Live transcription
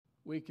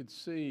We could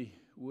see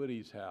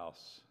Woody's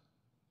house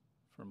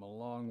from a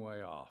long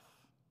way off.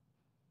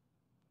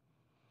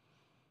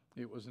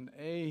 It was an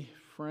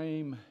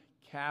A-frame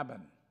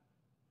cabin.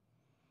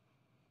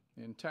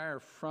 The entire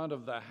front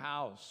of the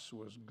house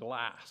was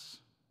glass.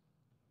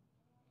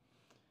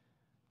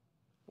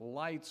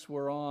 Lights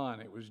were on.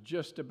 It was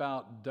just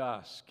about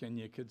dusk, and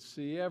you could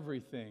see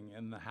everything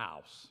in the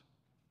house.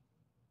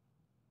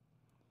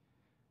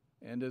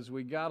 And as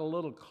we got a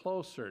little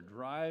closer,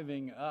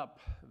 driving up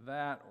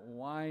that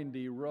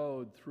windy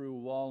road through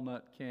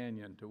Walnut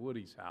Canyon to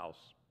Woody's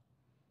house,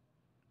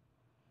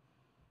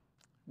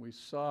 we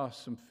saw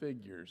some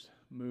figures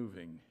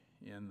moving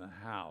in the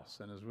house.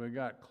 And as we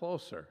got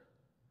closer,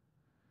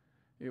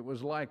 it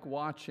was like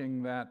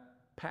watching that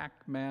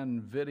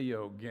Pac-Man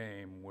video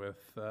game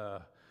with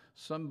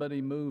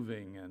somebody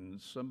moving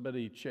and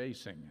somebody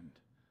chasing. And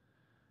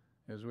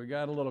as we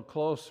got a little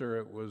closer,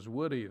 it was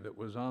Woody that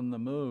was on the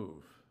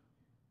move.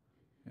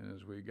 And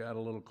as we got a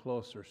little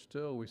closer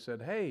still, we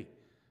said, "Hey,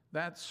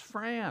 that's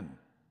Fran,"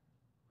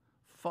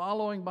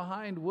 following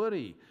behind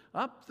Woody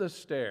up the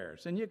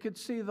stairs. And you could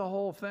see the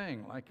whole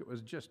thing like it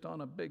was just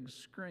on a big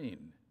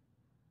screen.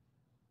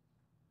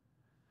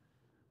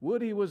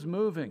 Woody was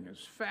moving as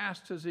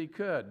fast as he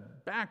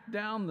could back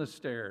down the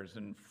stairs,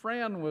 and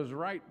Fran was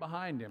right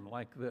behind him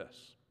like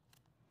this,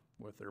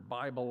 with her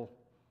Bible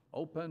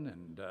open,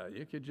 and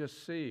you could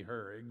just see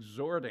her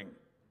exhorting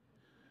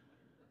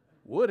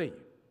Woody,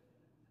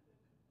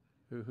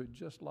 who had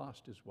just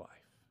lost his wife.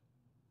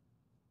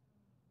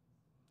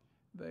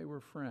 They were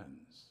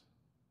friends,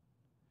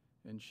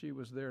 and she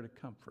was there to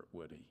comfort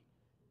Woody.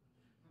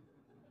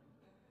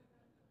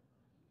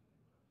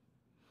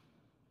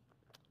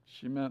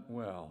 She meant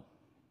well.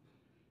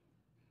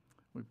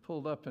 We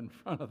pulled up in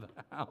front of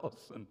the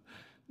house, and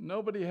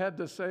nobody had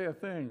to say a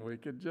thing. We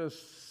could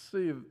just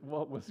see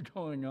what was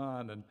going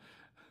on, and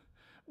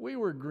we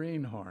were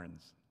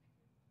greenhorns.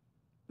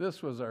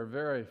 This was our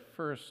very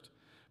first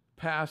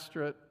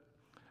pastorate.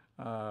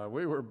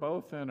 We were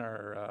both in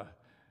our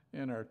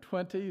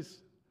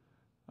 20s.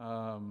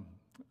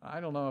 I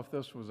don't know if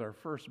this was our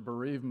first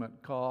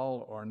bereavement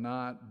call or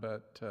not,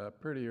 but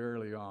pretty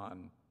early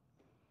on,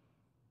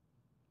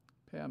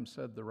 Pam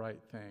said the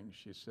right thing.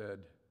 She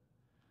said,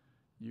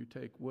 "You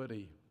take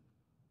Woody,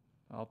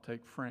 I'll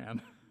take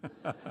Fran."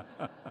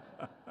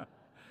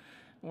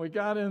 We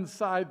got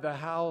inside the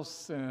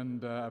house,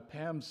 and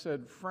Pam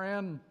said,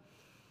 "Fran,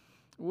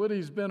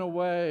 Woody's been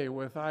away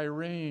with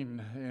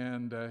Irene,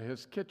 and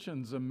his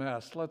kitchen's a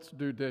mess. Let's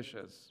do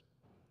dishes."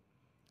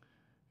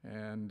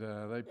 And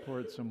they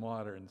poured some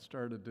water and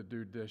started to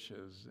do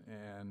dishes.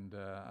 And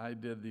I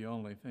did the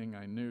only thing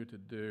I knew to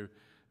do.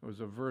 It was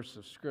a verse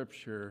of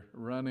Scripture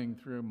running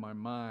through my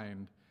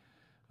mind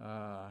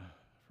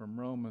from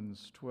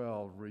Romans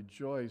 12.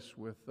 "Rejoice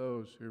with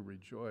those who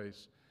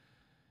rejoice,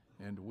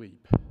 and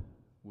weep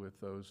with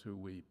those who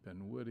weep."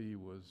 And Woody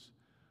was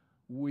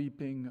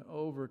weeping,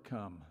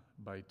 overcome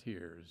by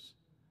tears.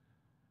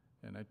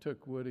 And I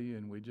took Woody,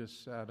 and we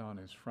just sat on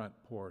his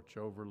front porch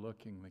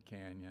overlooking the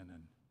canyon,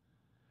 and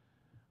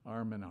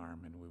arm in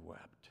arm, and we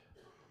wept.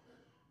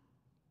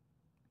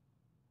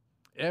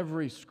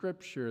 Every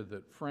scripture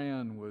that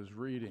Fran was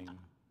reading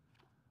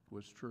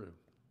was true.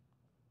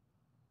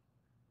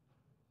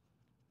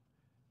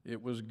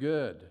 It was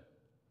good.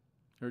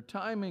 Her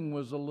timing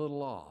was a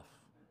little off.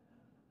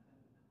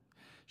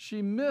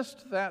 She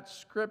missed that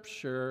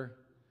scripture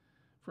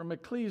from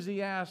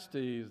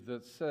Ecclesiastes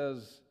that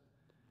says,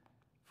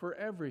 "For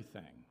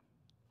everything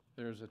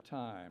there's a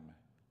time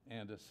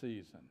and a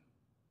season.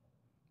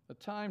 A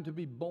time to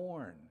be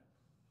born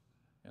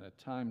and a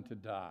time to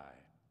die.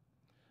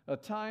 A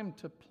time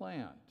to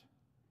plant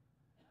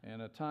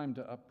and a time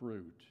to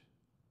uproot.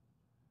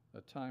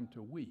 A time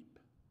to weep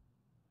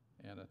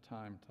and a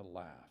time to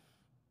laugh.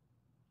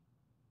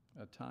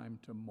 A time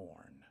to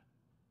mourn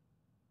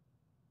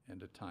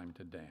and a time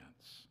to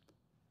dance."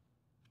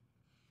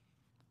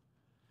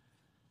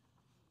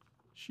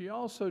 She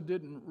also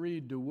didn't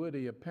read to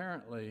Woody,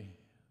 apparently,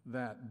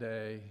 that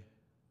day,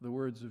 the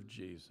words of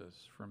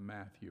Jesus from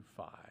Matthew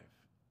 5.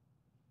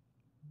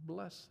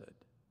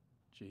 "Blessed,"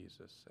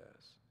 Jesus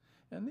says.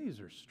 And these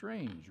are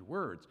strange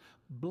words.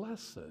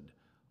 "Blessed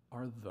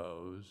are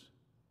those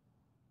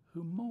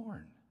who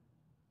mourn."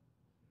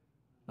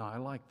 Now, I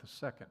like the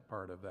second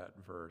part of that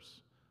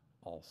verse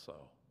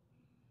also.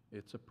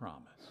 It's a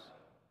promise.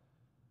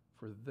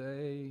 "For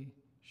they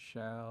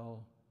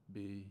shall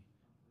be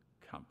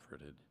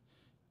comforted."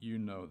 You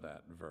know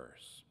that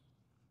verse.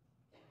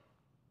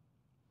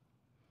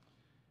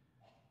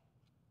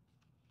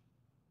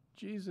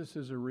 Jesus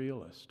is a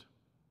realist.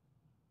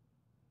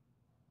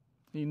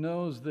 He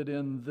knows that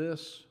in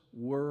this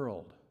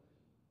world,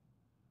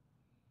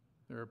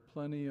 there are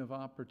plenty of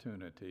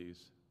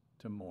opportunities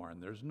to mourn.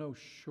 There's no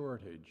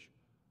shortage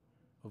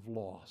of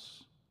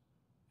loss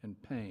and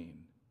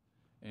pain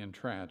and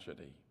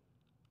tragedy.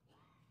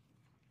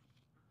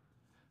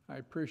 I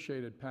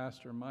appreciated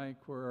Pastor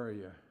Mike. Where are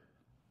you?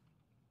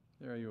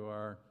 There you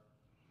are.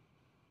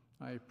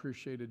 I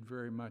appreciated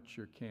very much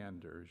your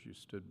candor as you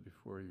stood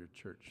before your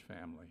church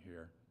family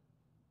here.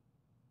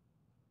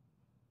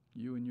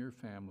 you and your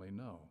family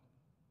know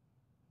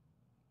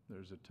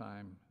there's a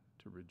time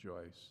to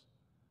rejoice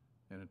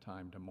and a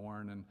time to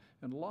mourn.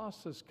 And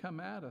losses come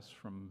at us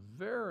from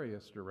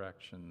various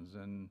directions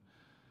and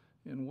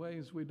in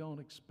ways we don't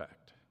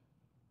expect.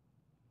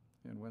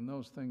 And when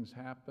those things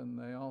happen,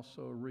 they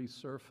also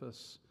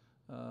resurface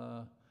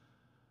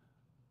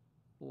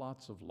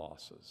lots of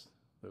losses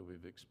that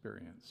we've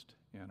experienced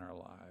in our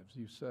lives.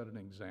 You set an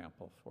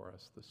example for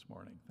us this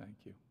morning. Thank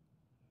you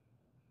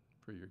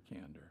for your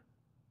candor.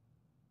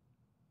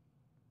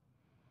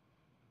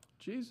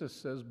 Jesus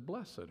says,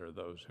 "Blessed are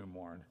those who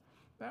mourn."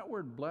 That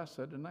word blessed,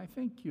 and I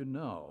think you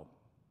know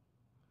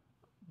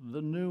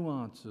the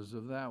nuances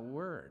of that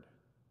word.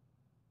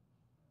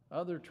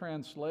 Other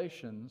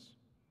translations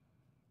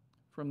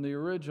from the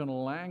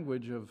original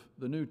language of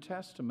the New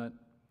Testament,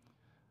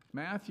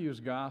 Matthew's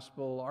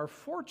gospel, are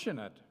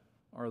fortunate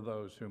are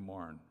those who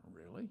mourn.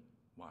 Really?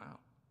 Wow.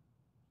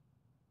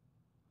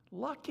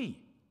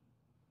 Lucky.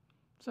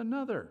 It's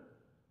another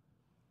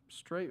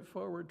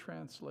straightforward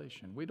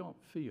translation. We don't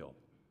feel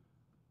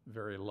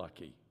very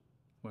lucky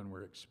when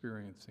we're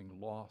experiencing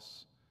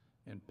loss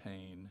and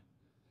pain,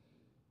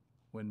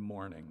 when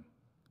mourning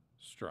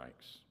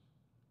strikes.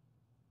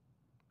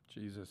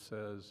 Jesus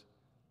says,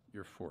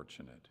 you're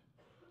fortunate.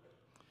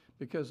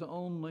 Because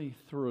only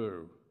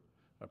through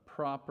a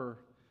proper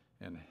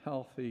and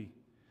healthy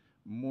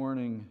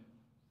mourning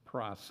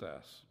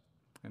process,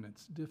 and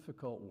it's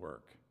difficult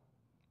work,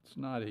 it's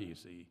not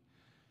easy,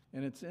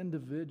 and it's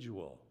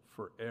individual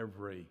for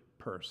every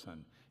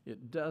person.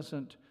 It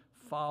doesn't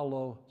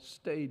follow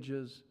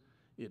stages.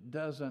 It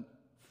doesn't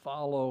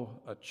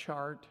follow a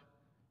chart.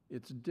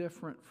 It's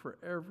different for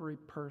every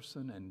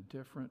person and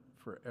different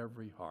for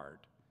every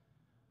heart.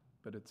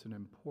 But it's an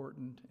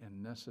important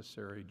and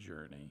necessary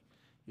journey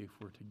if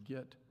we're to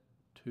get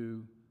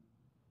to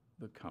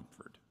the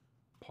comfort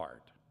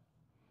part.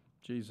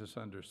 Jesus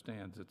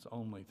understands it's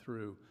only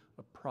through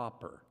a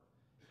proper,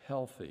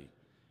 healthy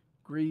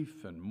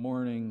grief and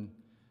mourning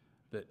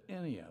that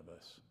any of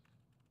us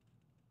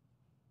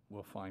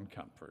will find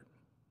comfort.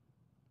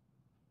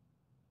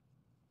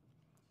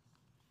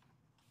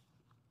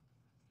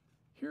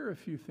 Here are a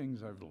few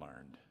things I've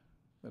learned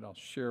that I'll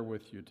share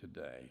with you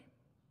today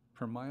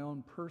from my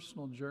own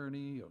personal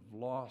journey of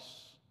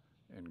loss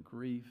and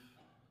grief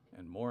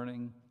and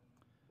mourning,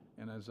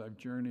 and as I've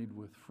journeyed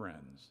with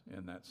friends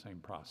in that same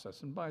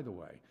process. And by the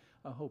way,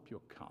 I hope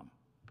you'll come.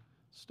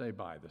 Stay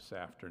by this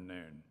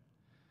afternoon.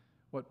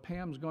 What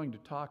Pam's going to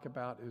talk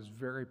about is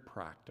very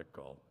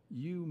practical.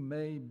 You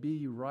may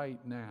be right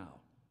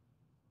now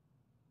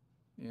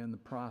in the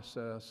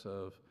process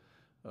of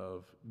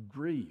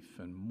grief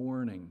and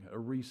mourning a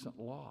recent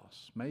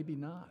loss. Maybe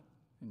not.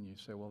 And you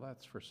say, well,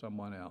 that's for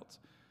someone else.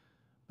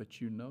 But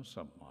you know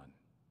someone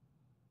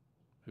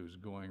who's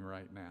going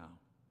right now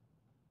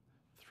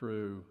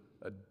through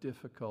a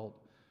difficult,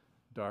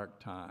 dark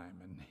time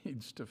and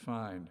needs to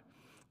find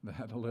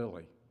that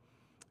lily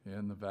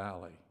in the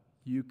valley.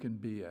 You can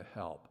be a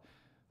help.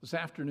 This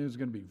afternoon is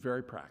going to be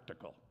very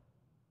practical.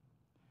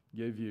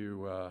 Give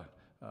you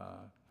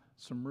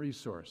some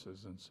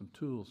resources and some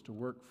tools to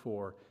work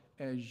for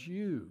as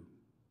you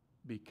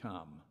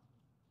become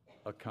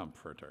a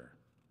comforter.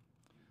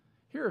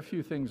 Here are a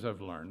few things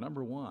I've learned.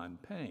 Number one,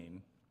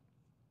 pain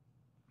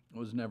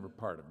was never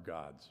part of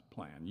God's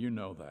plan. You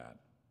know that.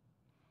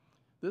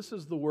 This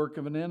is the work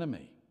of an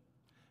enemy.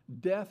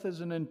 Death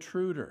is an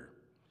intruder.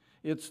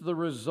 It's the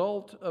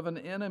result of an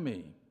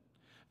enemy.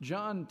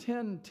 John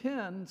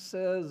 10:10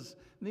 says,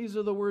 these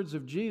are the words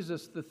of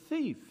Jesus, the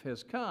thief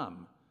has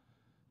come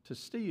to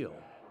steal,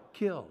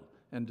 kill,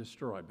 and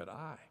destroy, but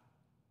I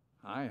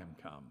am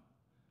come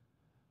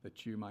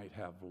that you might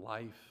have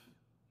life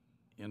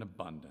in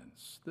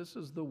abundance. This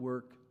is the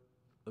work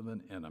of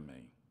an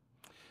enemy.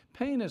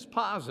 Pain is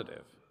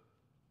positive.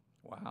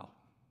 Wow.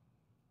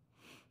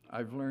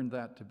 I've learned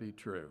that to be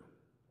true.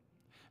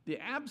 The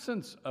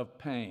absence of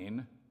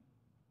pain,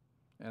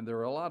 and there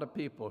are a lot of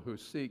people who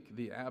seek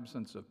the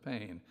absence of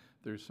pain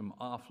through some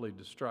awfully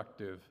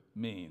destructive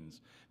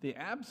means. The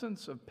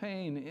absence of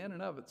pain in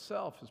and of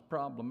itself is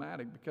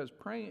problematic because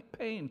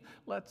pain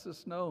lets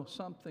us know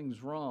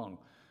something's wrong.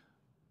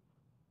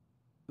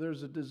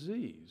 There's a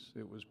disease.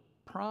 It was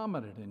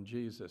prominent in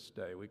Jesus'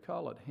 day. We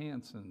call it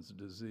Hansen's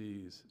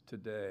disease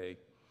today.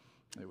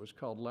 It was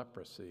called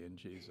leprosy in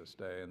Jesus'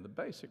 day. And the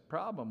basic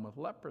problem with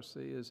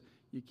leprosy is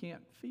you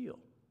can't feel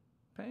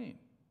pain.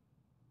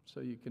 So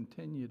you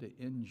continue to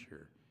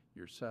injure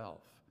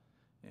yourself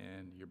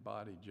and your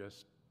body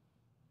just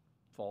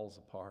falls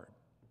apart.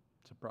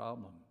 It's a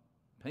problem.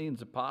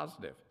 Pain's a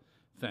positive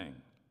thing.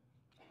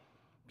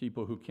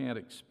 People who can't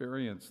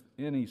experience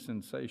any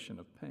sensation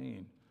of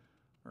pain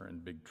are in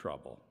big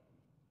trouble.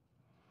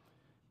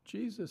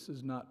 Jesus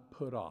is not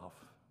put off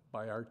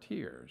by our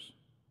tears.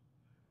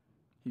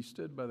 He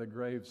stood by the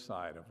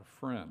graveside of a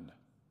friend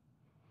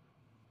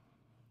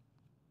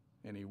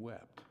and he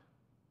wept.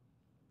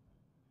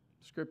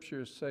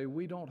 Scriptures say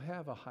we don't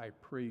have a high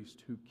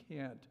priest who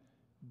can't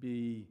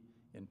be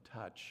in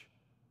touch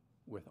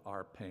with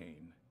our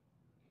pain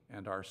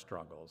and our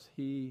struggles.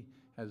 He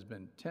has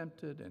been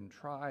tempted and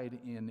tried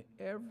in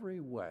every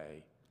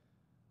way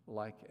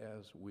like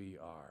as we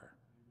are.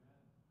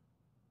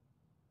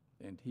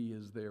 And he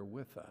is there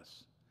with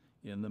us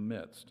in the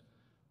midst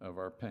of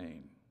our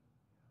pain.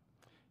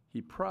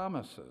 He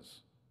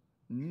promises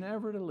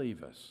never to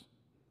leave us,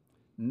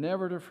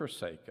 never to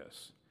forsake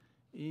us,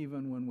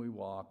 even when we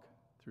walk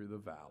through the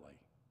valley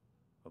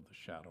of the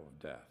shadow of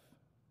death.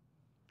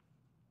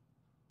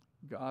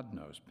 God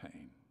knows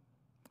pain.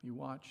 He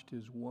watched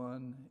his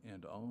one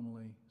and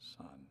only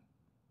Son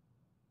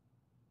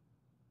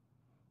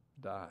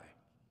die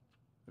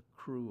a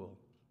cruel,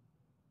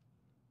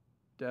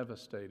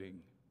 devastating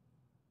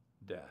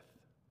death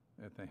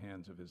at the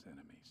hands of his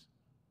enemies.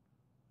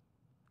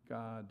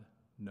 God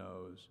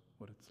knows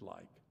what it's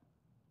like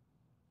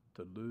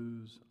to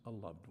lose a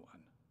loved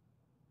one.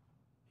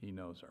 He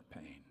knows our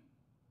pain.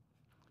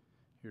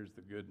 Here's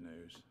the good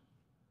news.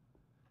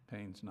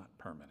 Pain's not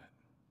permanent.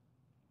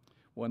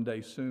 One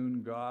day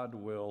soon, God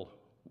will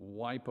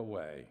wipe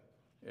away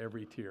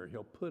every tear.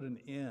 He'll put an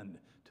end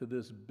to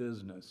this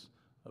business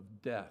of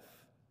death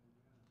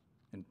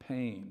and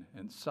pain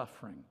and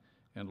suffering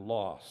and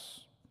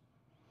loss.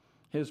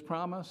 His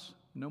promise,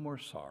 no more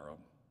sorrow,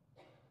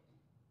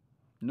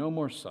 no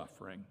more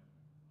suffering,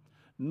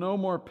 no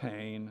more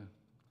pain,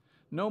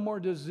 no more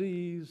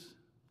disease,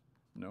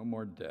 no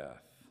more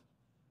death.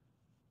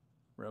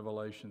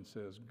 Revelation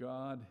says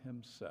God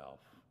himself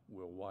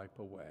will wipe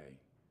away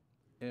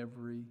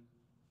every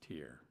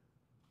tear.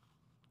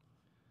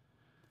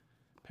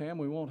 Pam,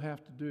 we won't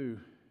have to do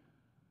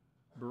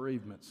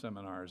bereavement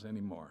seminars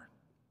anymore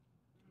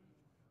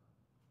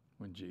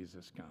when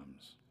Jesus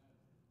comes.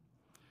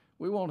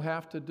 We won't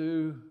have to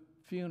do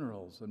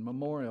funerals and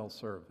memorial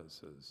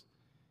services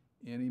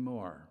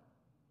anymore.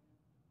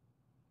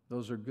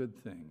 Those are good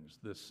things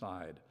this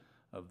side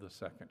of the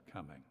second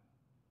coming.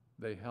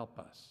 They help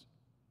us.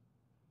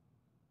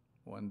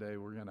 One day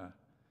we're going to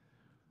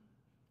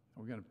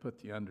put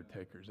the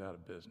undertakers out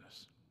of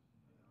business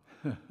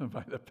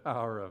by the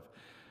power of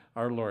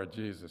our Lord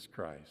Jesus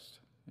Christ.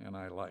 And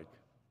I like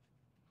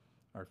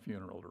our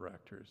funeral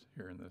directors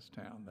here in this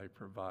town. They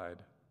provide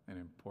an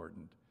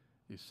important,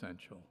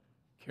 essential,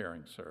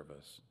 caring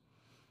service,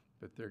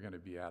 but they're going to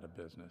be out of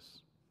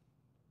business.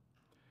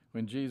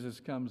 When Jesus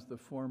comes, the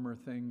former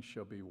things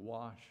shall be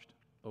washed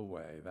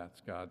away.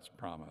 That's God's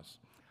promise.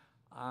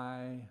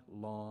 I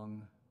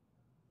long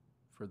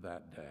for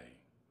that day.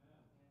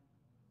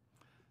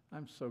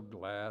 I'm so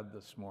glad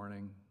this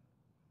morning.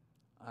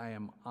 I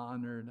am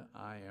honored,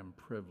 I am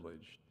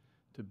privileged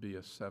to be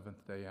a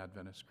Seventh-day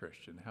Adventist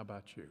Christian. How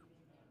about you?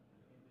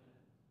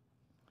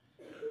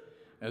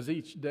 As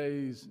each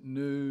day's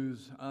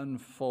news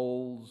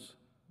unfolds,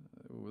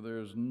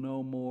 there's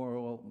no more.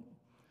 Well,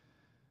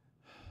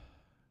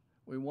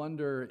 we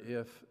wonder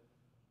if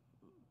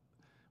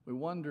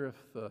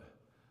the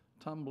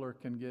tumbler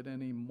can get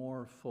any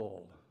more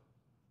full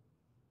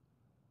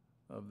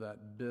of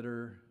that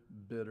bitter,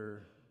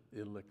 bitter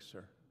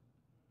elixir.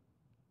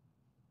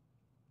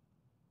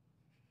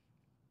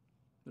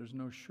 There's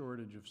no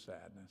shortage of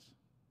sadness.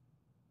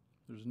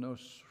 There's no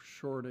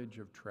shortage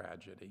of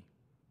tragedy.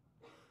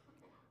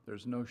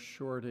 There's no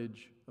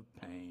shortage of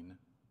pain.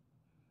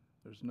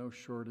 There's no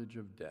shortage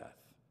of death.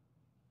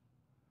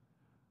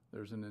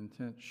 There's an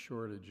intense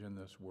shortage in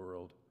this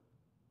world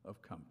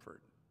of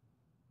comfort.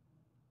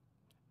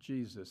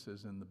 Jesus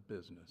is in the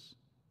business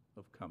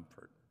of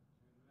comfort.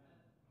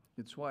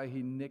 It's why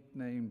he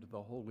nicknamed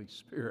the Holy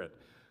Spirit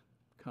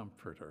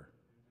Comforter.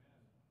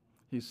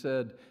 He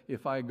said,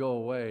 if I go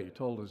away, he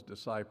told his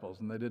disciples,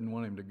 and they didn't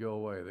want him to go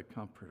away, the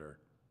Comforter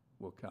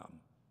will come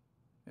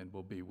and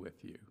will be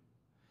with you.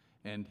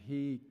 And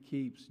he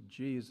keeps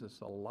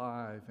Jesus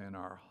alive in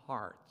our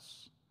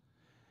hearts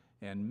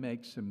and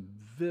makes him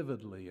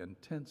vividly,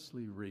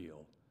 intensely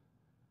real,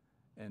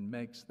 and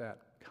makes that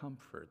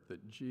comfort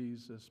that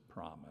Jesus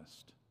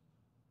promised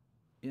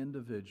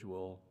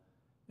individual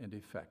and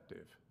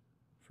effective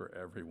for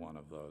every one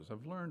of those.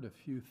 I've learned a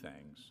few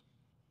things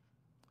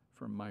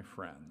from my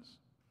friends.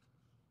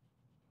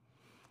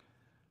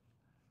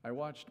 I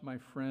watched my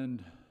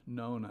friend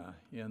Nona,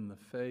 in the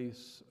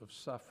face of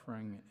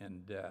suffering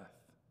and death,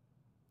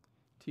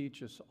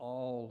 teach us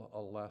all a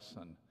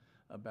lesson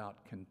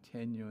about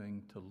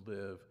continuing to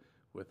live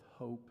with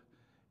hope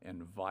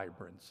and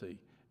vibrancy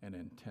and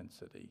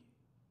intensity,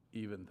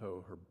 even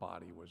though her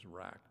body was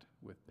racked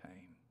with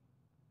pain.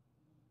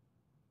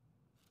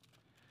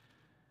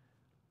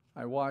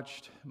 I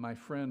watched my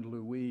friend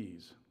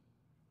Louise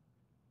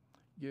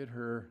get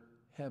her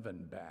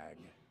heaven bag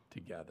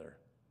together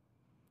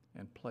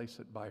and place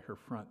it by her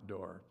front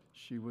door.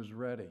 She was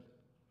ready.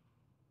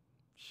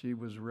 She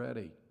was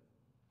ready.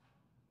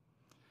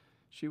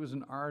 She was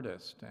an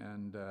artist,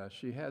 and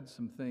she had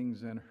some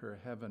things in her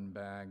heaven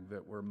bag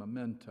that were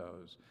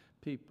mementos,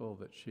 people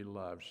that she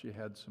loved. She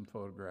had some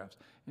photographs,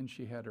 and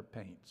she had her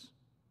paints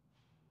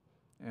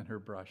and her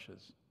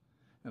brushes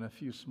and a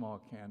few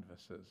small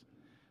canvases.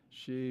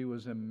 She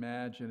was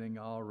imagining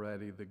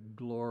already the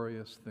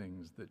glorious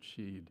things that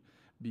she'd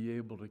be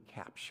able to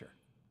capture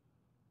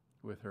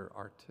with her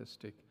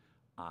artistic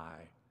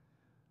eye.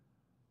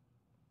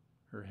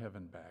 Her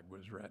heaven bag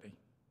was ready.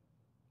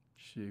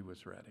 She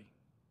was ready.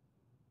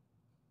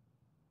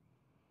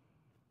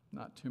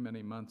 Not too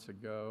many months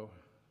ago,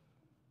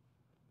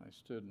 I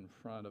stood in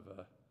front of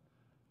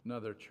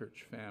another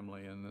church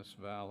family in this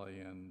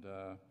valley, and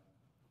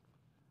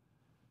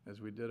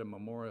as we did a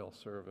memorial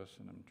service,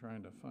 and I'm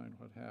trying to find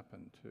what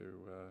happened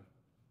to,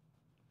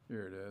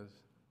 here it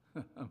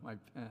is, my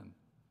pen.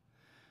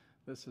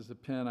 This is a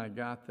pen I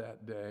got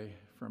that day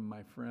from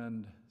my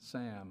friend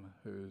Sam,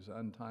 whose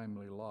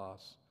untimely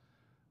loss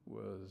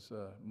was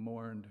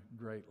mourned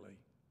greatly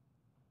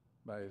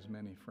by his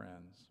many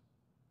friends.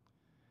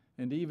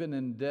 And even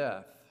in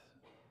death,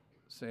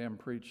 Sam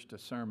preached a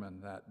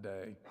sermon that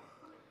day,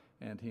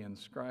 and he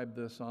inscribed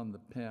this on the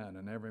pen,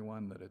 and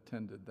everyone that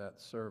attended that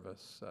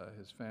service,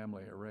 his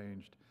family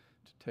arranged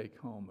to take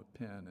home a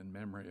pen in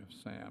memory of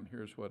Sam.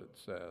 Here's what it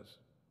says.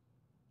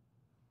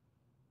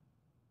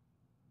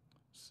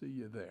 See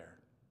you there,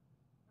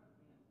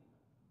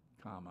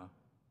 comma,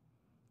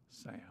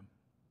 Sam.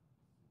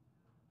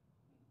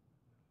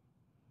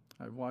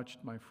 I've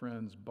watched my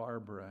friends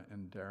Barbara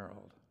and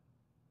Daryl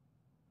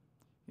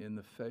in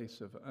the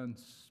face of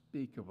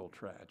unspeakable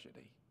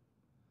tragedy,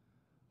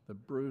 the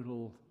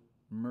brutal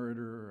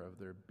murder of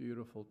their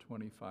beautiful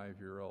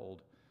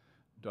 25-year-old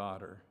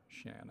daughter,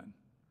 Shannon,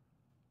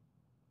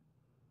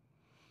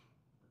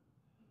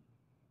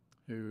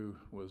 who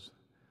was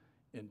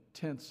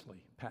intensely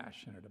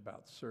passionate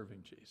about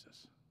serving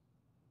Jesus.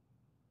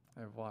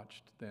 I've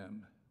watched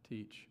them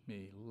teach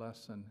me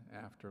lesson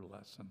after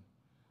lesson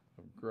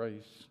of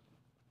grace,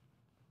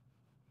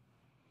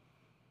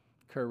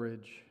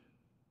 courage,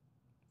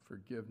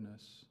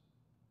 forgiveness,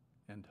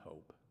 and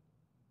hope.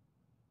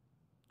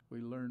 We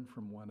learn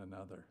from one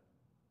another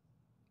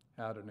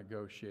how to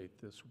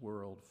negotiate this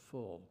world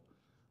full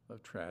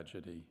of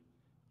tragedy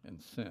and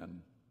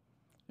sin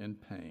and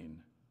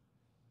pain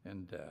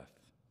and death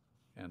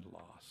and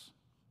loss.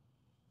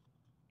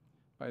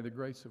 By the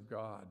grace of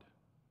God,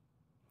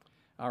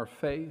 our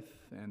faith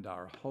and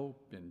our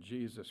hope in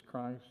Jesus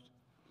Christ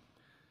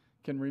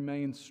can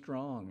remain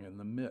strong in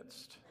the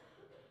midst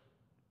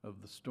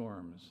of the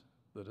storms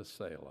that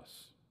assail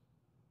us.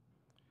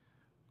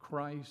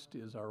 Christ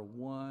is our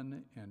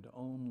one and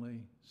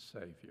only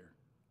Savior.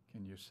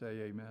 Can you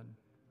say amen?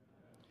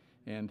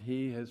 And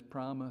He has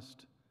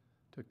promised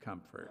to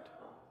comfort.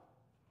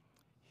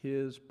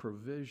 His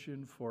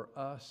provision for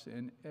us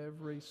in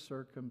every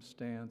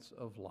circumstance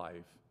of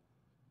life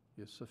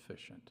is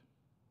sufficient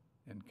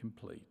and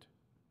complete,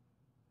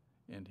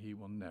 and He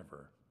will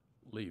never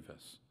leave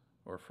us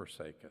or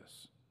forsake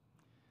us.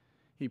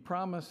 He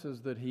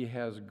promises that He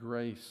has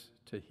grace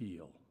to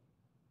heal,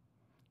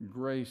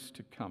 grace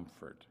to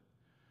comfort,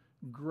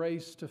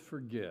 grace to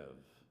forgive,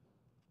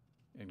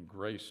 and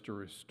grace to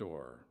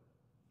restore.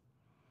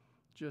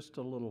 Just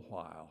a little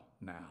while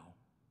now,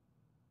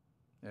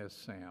 as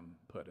Sam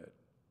put it,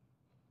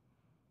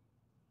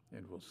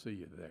 and we'll see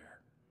you there.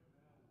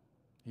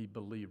 He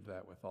believed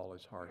that with all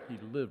his heart. He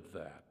lived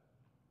that.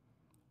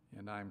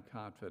 And I'm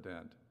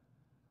confident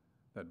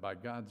that by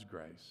God's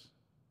grace,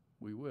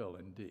 we will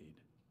indeed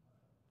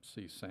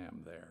see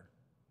Sam there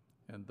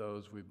and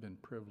those we've been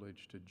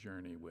privileged to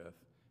journey with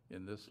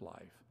in this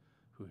life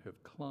who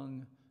have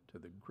clung to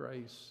the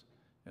grace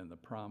and the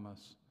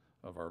promise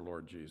of our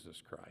Lord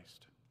Jesus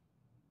Christ.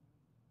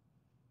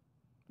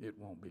 It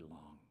won't be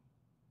long.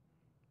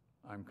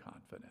 I'm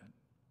confident.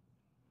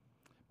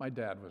 My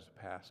dad was a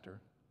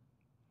pastor.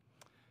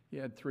 He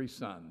had 3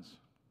 sons.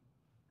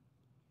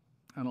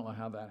 I don't know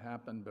how that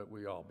happened, but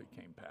we all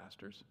became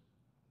pastors.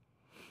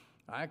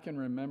 I can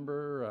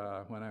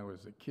remember when I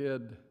was a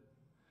kid,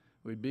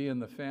 we'd be in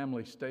the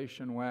family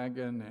station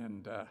wagon,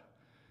 and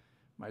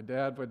my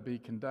dad would be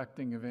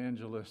conducting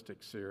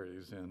evangelistic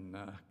series in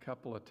a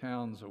couple of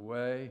towns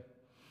away.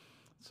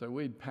 So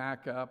we'd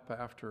pack up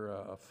after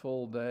a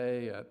full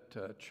day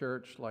at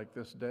church like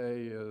this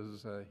day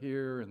is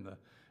here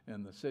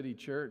in the city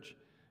church,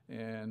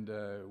 and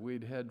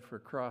we'd head for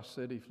Cross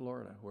City,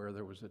 Florida, where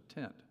there was a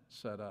tent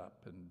set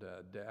up, and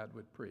Dad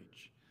would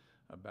preach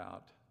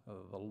about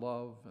the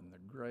love and the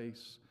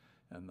grace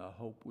and the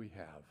hope we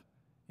have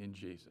in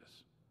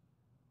Jesus.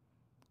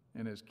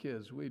 And as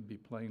kids, we'd be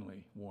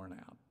plainly worn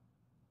out.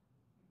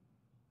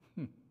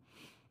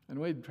 And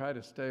we'd try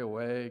to stay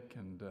awake,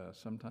 and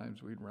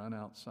sometimes we'd run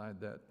outside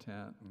that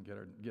tent and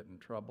get in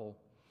trouble.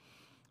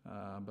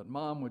 But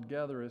Mom would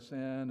gather us in,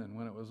 and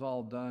when it was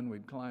all done,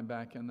 we'd climb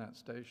back in that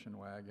station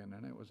wagon,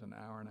 and it was an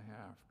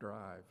hour-and-a-half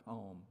drive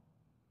home.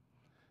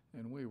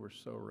 And we were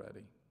so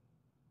ready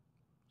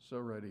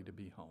to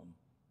be home.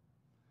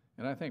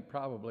 And I think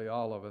probably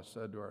all of us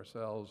said to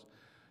ourselves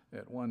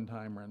at one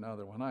time or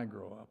another, when I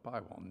grow up, I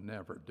will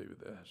never do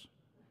this.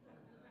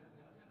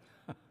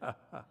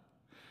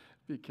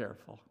 Be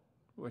careful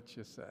what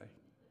you say,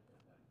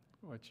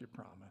 what you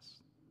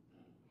promise.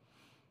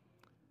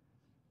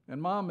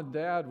 And Mom and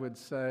Dad would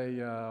say,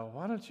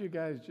 why don't you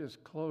guys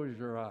just close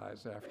your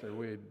eyes after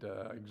we'd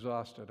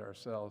exhausted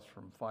ourselves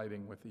from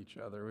fighting with each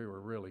other. We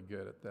were really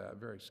good at that,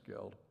 very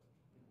skilled.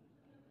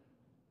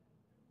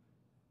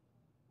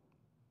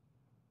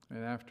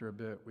 And after a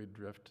bit, we'd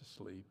drift to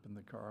sleep and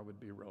the car would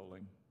be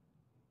rolling.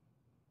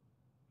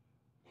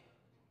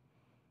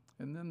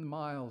 And then the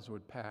miles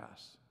would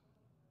pass.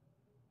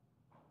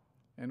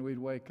 And we'd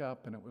wake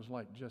up and it was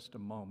like just a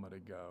moment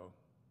ago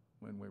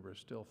when we were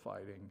still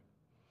fighting,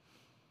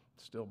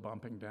 still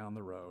bumping down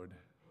the road.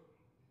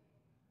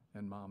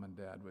 And Mom and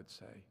Dad would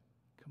say,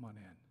 "Come on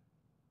in,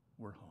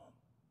 we're home.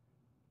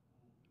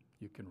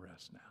 You can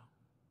rest now."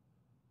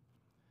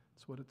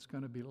 It's what it's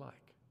going to be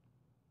like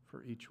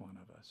for each one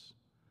of us.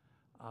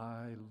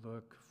 I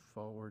look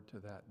forward to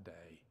that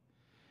day.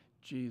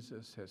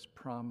 Jesus has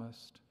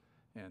promised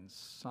and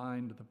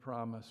signed the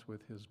promise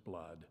with his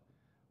blood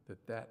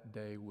that that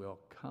day will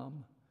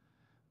come,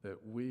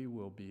 that we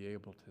will be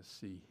able to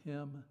see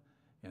him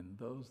and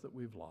those that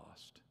we've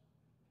lost,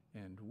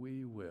 and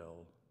we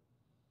will,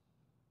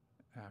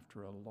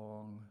 after a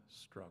long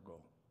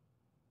struggle,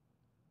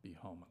 be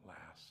home at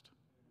last.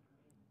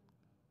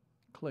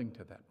 Cling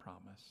to that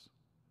promise.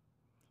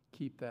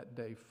 Keep that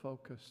day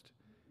focused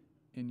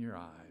in your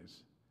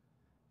eyes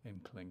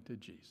and cling to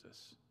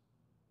Jesus.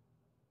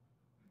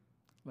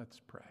 Let's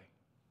pray.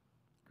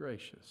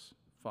 Gracious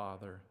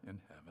Father in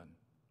heaven,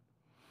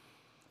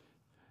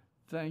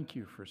 thank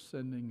you for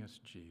sending us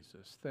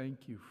Jesus.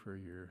 Thank you for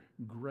your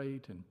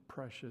great and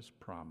precious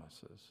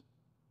promises.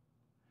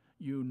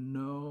 You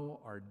know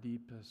our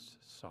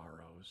deepest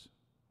sorrows.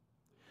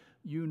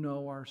 You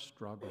know our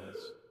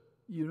struggles.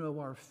 You know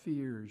our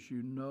fears.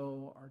 You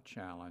know our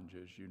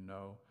challenges. You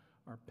know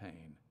our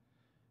pain.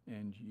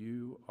 And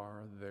you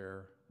are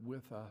there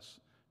with us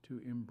to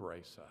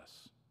embrace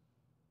us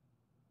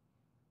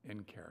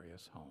and carry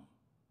us home.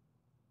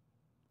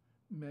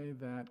 May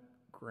that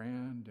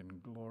grand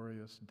and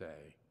glorious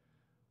day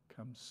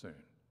come soon,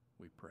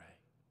 we pray.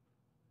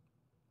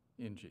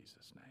 In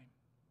Jesus' name,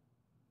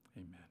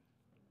 amen.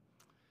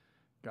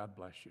 God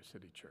bless you,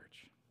 City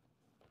Church.